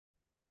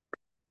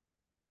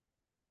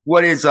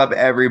What is up,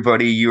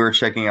 everybody? You are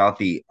checking out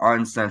the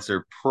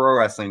Uncensored Pro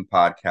Wrestling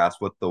Podcast,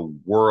 what the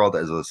world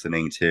is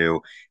listening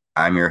to.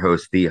 I'm your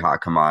host, The Hot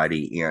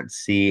Commodity Ant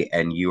C,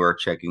 and you are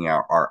checking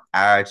out our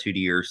Attitude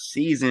Year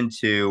Season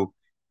 2,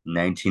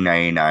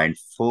 1999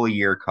 full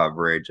year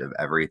coverage of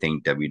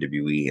everything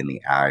WWE in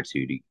the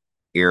Attitude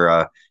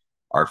Era.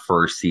 Our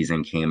first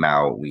season came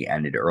out, we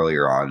ended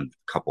earlier on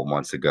a couple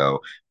months ago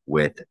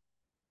with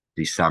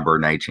December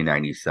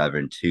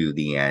 1997 to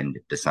the end,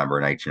 December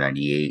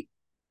 1998.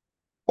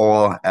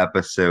 All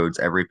episodes,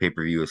 every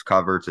pay-per-view is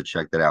covered, so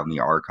check that out in the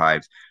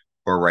archives.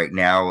 But right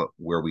now,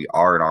 where we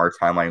are in our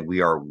timeline,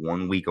 we are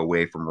 1 week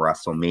away from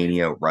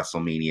WrestleMania.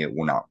 WrestleMania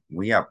will not,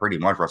 we have pretty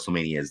much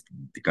WrestleMania is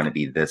going to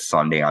be this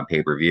Sunday on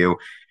pay-per-view.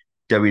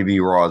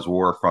 WWE Raw's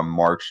War from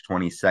March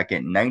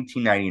 22nd,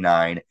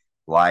 1999,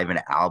 live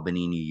in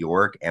Albany, New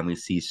York. And we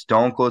see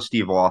Stone Cold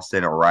Steve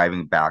Austin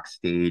arriving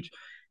backstage,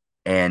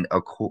 and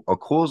a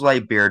Coors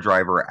Light beer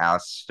driver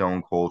asks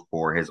Stone Cold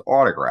for his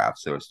autograph.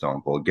 So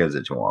Stone Cold gives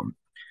it to him.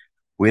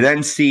 We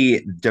then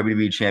see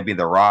WWE Champion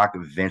The Rock,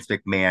 Vince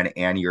McMahon,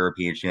 and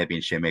European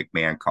Champion Shane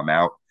McMahon come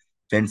out.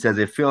 Vince says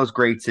it feels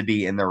great to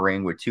be in the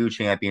ring with two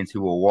champions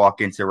who will walk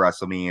into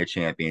WrestleMania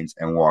champions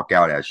and walk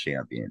out as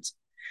champions.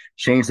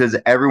 Shane says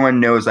everyone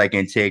knows I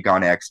can take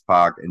on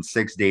X-Pac in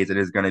 6 days. It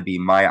is going to be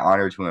my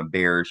honor to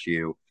embarrass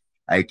you.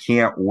 I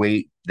can't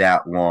wait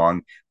that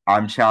long.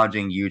 I'm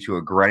challenging you to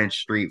a Greenwich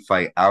Street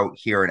fight out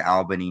here in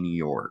Albany, New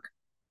York.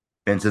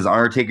 Vince says,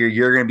 Undertaker,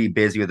 you're going to be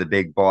busy with the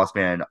big boss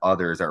man and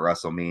others at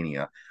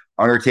WrestleMania.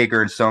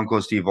 Undertaker and Stone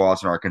Cold Steve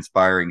Austin are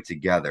conspiring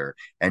together,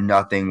 and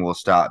nothing will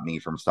stop me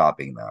from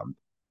stopping them.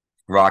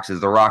 Rock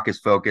says, The Rock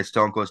is focused.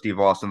 Stone Cold Steve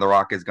Austin, The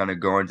Rock is going to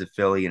go into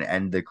Philly and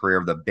end the career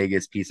of the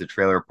biggest piece of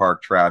trailer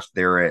park trash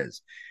there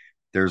is.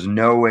 There's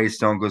no way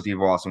Stone Cold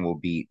Steve Austin will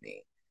beat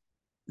me.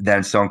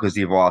 Then Stone Cold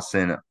Steve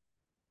Austin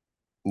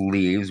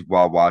leaves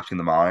while watching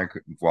the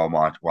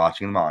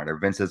monitor.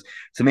 Vince says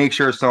to make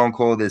sure Stone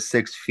Cold is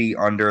 6 feet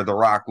under. The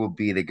Rock will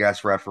be the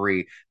guest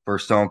referee for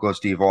Stone Cold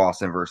Steve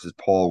Austin versus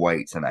Paul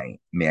White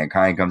tonight.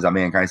 Mankind comes out.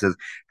 Mankind says,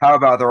 "How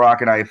about The Rock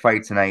and I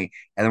fight tonight?"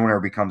 And the winner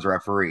becomes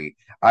referee.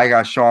 I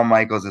got Shawn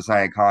Michaels to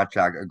sign a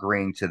contract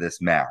agreeing to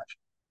this match.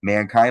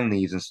 Mankind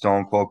leaves and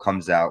Stone Cold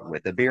comes out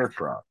with a beer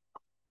truck.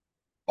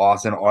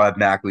 Austin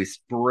automatically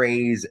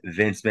sprays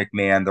Vince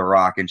McMahon, The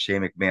Rock, and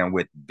Shane McMahon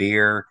with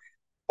beer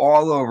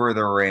all over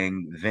the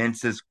ring.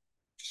 Vince is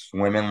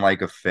swimming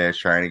like a fish,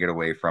 trying to get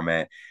away from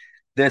it.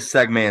 This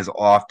segment is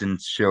often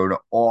showed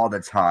all the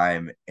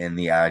time in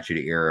the Attitude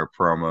Era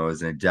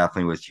promos, and it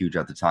definitely was huge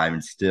at the time,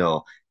 and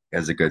still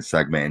is a good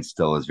segment, and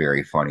still is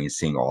very funny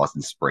seeing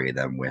Austin spray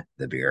them with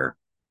the beer.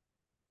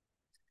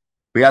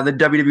 We have the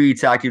WWE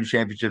Tag Team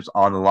Championships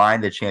on the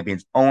line. The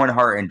champions Owen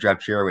Hart and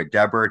Jeff Jarrett with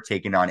Debra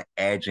taking on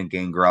Edge and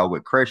Gangrel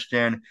with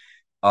Christian.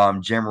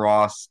 Jim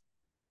Ross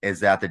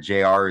is at the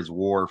JR's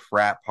War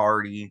frat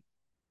party.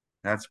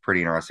 That's pretty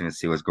interesting to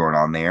see what's going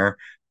on there.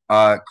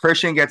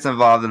 Christian gets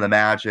involved in the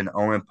match, and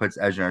Owen puts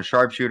Edge in a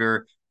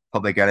sharpshooter,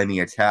 public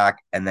enemy attack,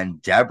 and then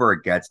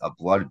Debra gets a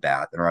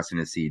bloodbath. Interesting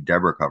to see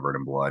Debra covered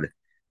in blood.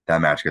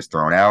 That match gets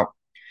thrown out.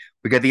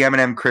 We get the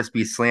M&M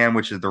Crispy Slam,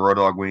 which is the Road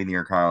Dogg winning the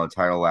Intercontinental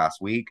title last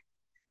week.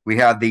 We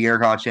have the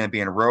Intercontinental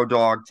Champion Road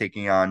Dogg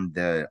taking on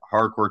the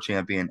Hardcore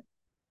Champion.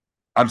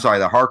 I'm sorry,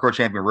 the Hardcore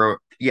Champion Road.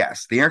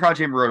 Yes, the Intercontinental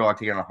Champion Road Dogg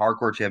taking on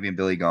Hardcore Champion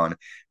Billy Gunn.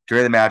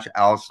 During the match,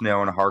 Al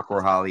Snow and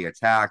Hardcore Holly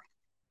attack,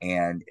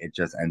 and it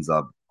just ends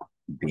up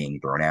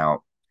being thrown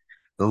out.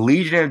 The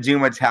Legion of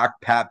Doom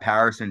attacked Pat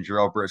Patterson and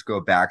Drill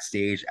Briscoe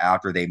backstage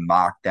after they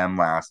mocked them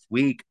last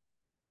week.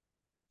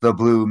 The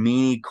Blue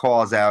Meanie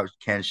calls out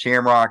Ken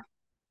Shamrock.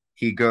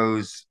 He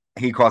calls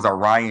out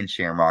Ryan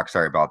Shamrock.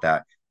 Sorry about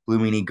that. Blue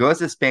Meanie goes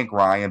to spank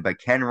Ryan,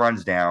 but Ken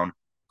runs down.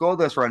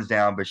 Goldust runs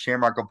down, but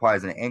Shamrock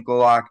applies an ankle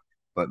lock,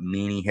 but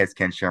Meanie hits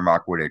Ken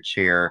Shamrock with a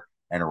chair,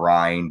 and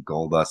Ryan,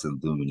 Goldust, and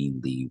Blue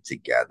Meanie leave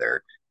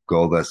together.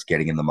 Goldust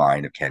getting in the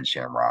mind of Ken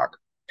Shamrock.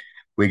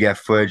 We get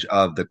footage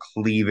of the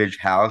Cleavage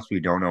House. We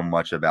don't know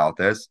much about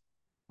this.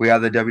 We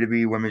have the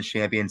WWE Women's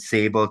Champion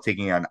Sable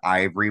taking on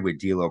Ivory with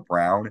D'Lo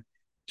Brown.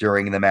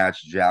 During the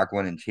match,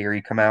 Jacqueline and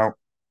Terry come out.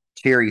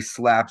 Terry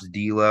slaps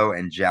D'Lo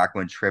and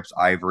Jacqueline trips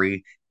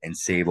Ivory, and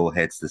Sable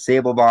hits the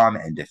Sable Bomb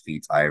and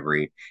defeats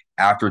Ivory.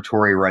 After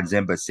Tori runs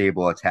in, but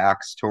Sable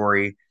attacks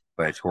Tori,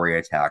 but Tori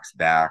attacks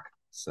back.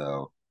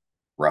 So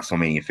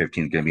WrestleMania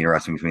 15 is going to be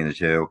interesting between the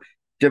two.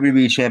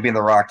 WWE Champion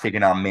The Rock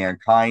taking on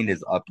Mankind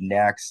is up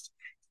next.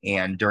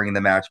 And during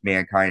the match,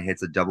 Mankind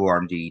hits a double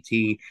arm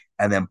DDT.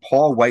 And then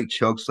Paul White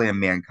chokeslam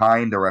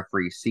Mankind. The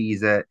referee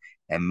sees it,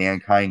 and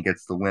Mankind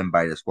gets the win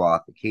by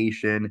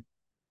disqualification.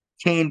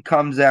 Kane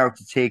comes out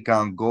to take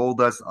on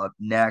Goldust up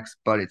next,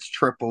 but it's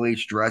Triple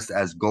H dressed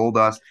as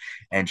Goldust,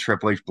 and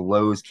Triple H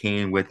blows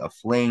Kane with a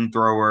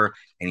flamethrower,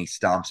 and he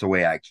stomps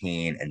away at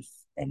Kane.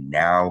 And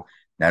now,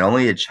 not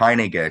only did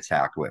China get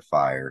attacked with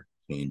fire,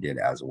 Kane did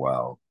as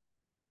well.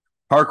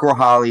 Hardcore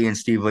Holly and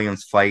Steve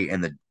Williams fight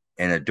in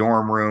a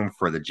dorm room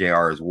for the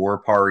JR's War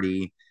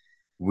Party.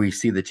 We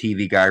see the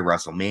TV Guide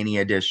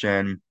WrestleMania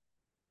edition.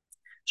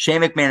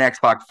 Shane McMahon and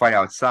X-Pac fight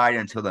outside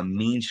until the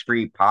Mean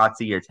Street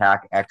Posse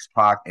attack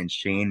X-Pac, and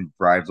Shane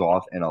drives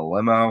off in a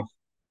limo.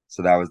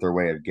 So that was their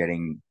way of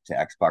getting to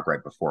X-Pac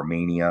right before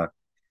Mania.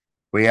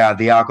 We have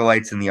the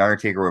Acolytes and the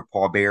Undertaker with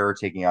Paul Bearer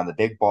taking on the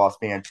Big Boss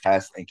Man,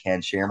 Test, and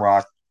Ken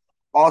Shamrock.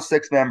 All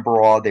six-men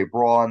brawl. They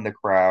brawl in the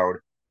crowd.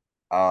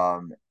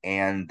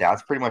 And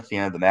that's pretty much the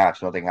end of the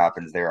match. Nothing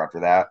happens there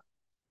after that.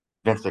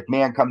 Vince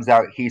McMahon comes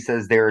out. He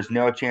says there is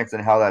no chance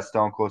in hell that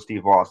Stone Cold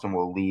Steve Austin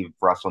will leave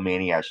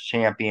WrestleMania as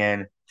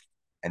champion.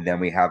 And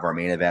then we have our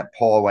main event,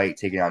 Paul White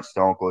taking on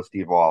Stone Cold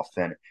Steve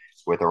Austin,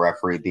 with the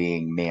referee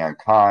being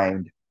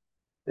Mankind.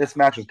 This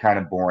match was kind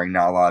of boring,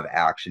 not a lot of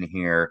action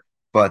here.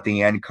 But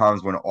the end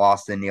comes when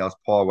Austin nails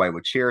Paul White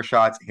with chair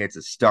shots, hits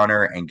a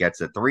stunner, and gets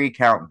a 3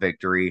 count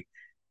victory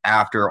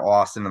after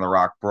Austin and The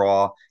Rock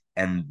brawl.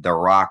 And The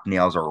Rock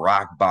nails a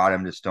rock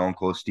bottom to Stone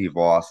Cold Steve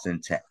Austin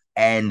to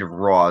end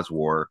Raw's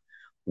War.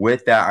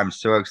 With that, I'm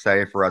so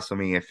excited for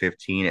WrestleMania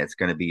 15. It's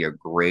going to be a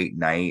great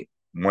night.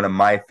 One of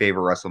my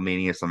favorite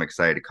WrestleManias. So I'm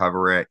excited to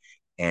cover it.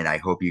 And I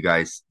hope you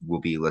guys will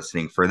be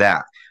listening for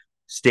that.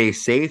 Stay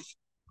safe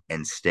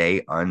and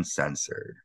stay uncensored.